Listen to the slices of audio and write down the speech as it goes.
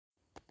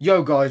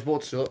Yo guys,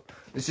 what's up?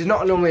 This is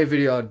not normally a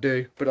video I'd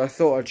do, but I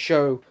thought I'd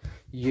show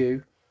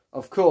you,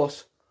 of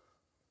course,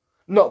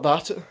 not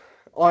that.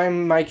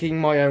 I'm making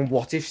my own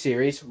What If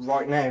series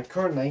right now,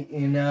 currently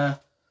in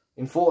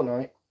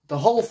Fortnite. The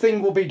whole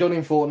thing will be done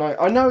in Fortnite.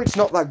 I know it's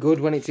not that good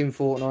when it's in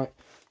Fortnite,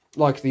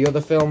 like the other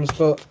films,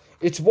 but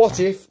it's What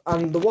If,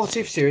 and the What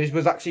If series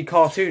was actually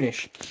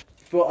cartoonish.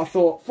 But I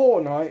thought,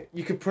 Fortnite,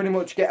 you could pretty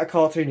much get a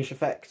cartoonish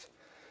effect.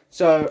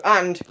 So,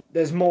 and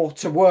there's more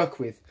to work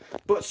with.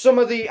 But some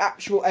of the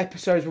actual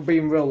episodes will be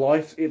in real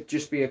life. It'd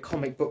just be a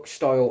comic book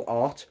style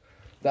art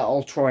that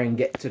I'll try and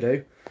get to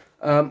do.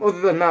 Other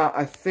than that,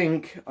 I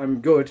think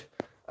I'm good.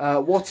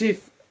 What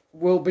If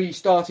will be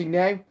starting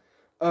now.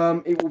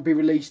 It will be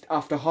released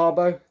after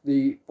Harbo,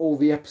 all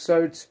the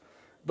episodes.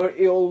 But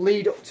it'll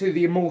lead up to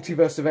the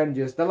Multiverse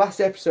Avengers. The last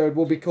episode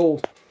will be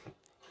called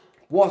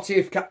What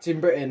If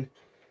Captain Britain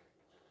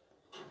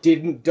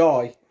Didn't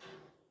Die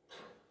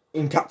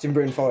in Captain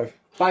Britain 5.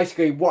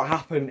 Basically, what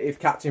happened if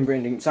Captain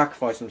Britain didn't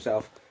sacrifice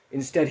himself?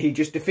 Instead, he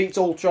just defeats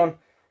Ultron,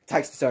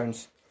 takes the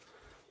stones.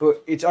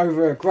 But it's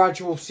over a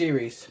gradual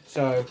series,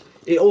 so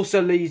it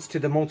also leads to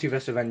the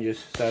Multiverse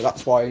Avengers. So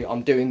that's why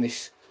I'm doing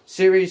this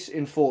series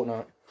in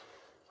Fortnite.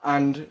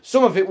 And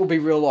some of it will be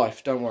real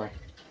life, don't worry.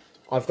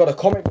 I've got a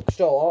comic book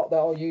style art that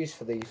I'll use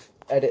for these,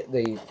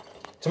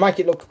 to make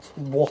it look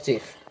What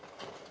If.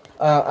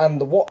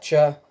 And the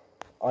Watcher,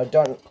 I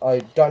don't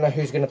know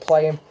who's going to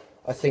play him.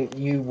 I think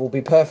you will be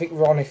perfect,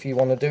 Ron, if you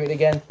want to do it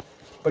again.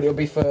 But it'll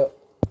be for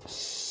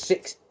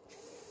six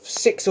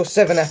or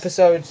seven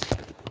episodes.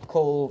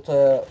 Called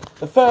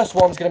the first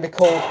one's going to be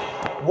called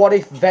What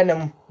If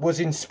Venom Was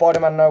in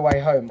Spider-Man No Way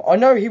Home. I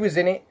know he was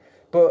in it,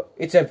 but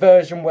it's a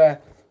version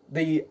where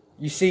you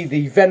see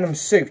the Venom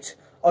suit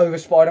over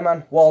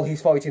Spider-Man while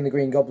he's fighting the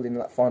Green Goblin in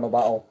that final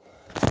battle.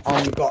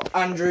 And we've got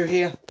Andrew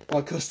here,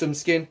 my custom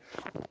skin.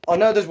 I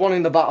know there's one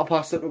in the Battle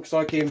Pass that looks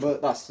like him,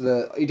 but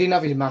he didn't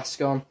have his mask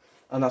on.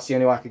 And that's the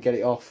only way I could get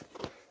it off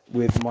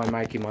with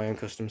making my own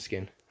custom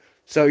skin.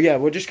 So yeah,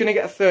 we're just going to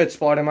get a third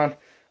Spider-Man.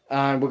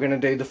 And we're going to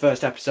do the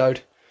first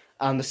episode.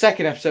 And the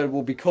second episode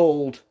will be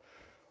called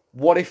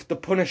What If the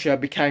Punisher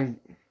Became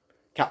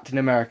Captain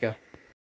America.